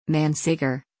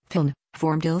Mansiger, Piln,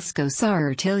 Formdilsko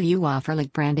Sarer till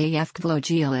uofferlig brand af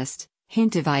Glogialist,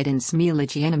 Hintervidens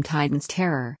Meligianum Tidens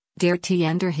Terror, Der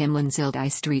Tiender Himlenzild I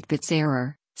Street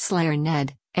Bitzerer, Slayer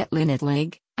Ned, Et Linnet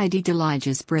Lig, Id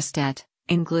Deliges Bristet,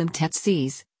 England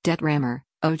Tetsees, Det Rammer,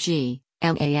 OG,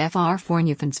 LAFR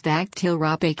Fornufens Vagt till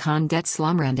Rabe Con Det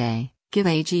Slumrande, Give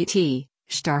AGT,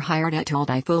 Star Hired et Old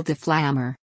I Full de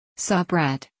Flammer.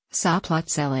 Sabrat,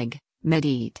 Saplotzellig,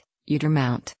 Medit,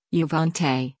 Udermount,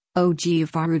 Uvante, OG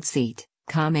Farudseat,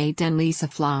 Kame den Lisa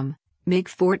Flam, Mig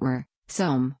Fortmer,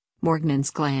 Somme,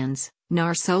 Morgnans Glans,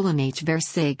 Nar Solanach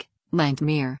Versig,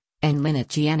 Langtmere, en Linnet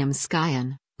Gianum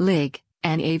Skyen, Lig,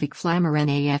 en Avik Flammer en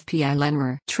AFPI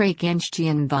Lenwer Trake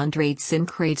Enstien von Drade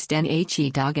Syncrates den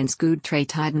He Dogens Good Tre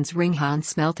Tidens Ringhan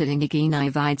Smelted Ingigin I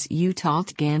Vides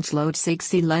Utalt Gans Lode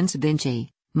Sigsi Lens Vinci,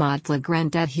 Modfla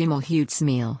Grandet Himmel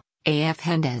Hutsmeal, AF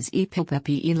Hendes E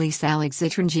Pilpapi Elis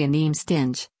Alexitrangianim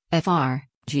Stinge, FR,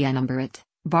 Gianumberit,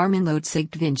 Barman Lode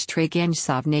Sigt Vinch Trake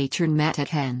Ensov Naturen Matet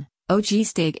Hen, OG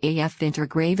Steg AF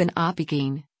Vintergraven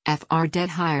Opigin. FR det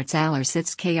Heierts aller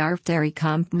sits kr Ferry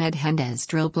kommt med Hendes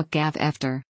Drillblick gav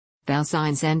efter.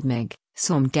 Valsines Endmig,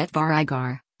 som det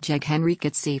Varigar, Jeg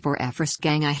Henriket C for Efrest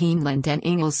Gang I Heenland den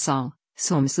Engels Sol,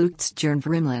 som Zuchtstjern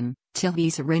Vrimlen, till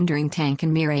visa rendering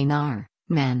tanken mir nar,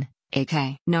 men,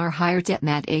 ak. Nar Heiert det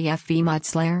mat AFV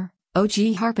Modslayer,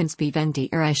 OG Harpensby Vendi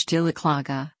stille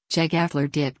Klaga, Jeg Afler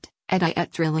dipt, ed I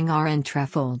et drilling en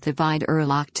treffel divide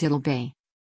Erlock Tittleby.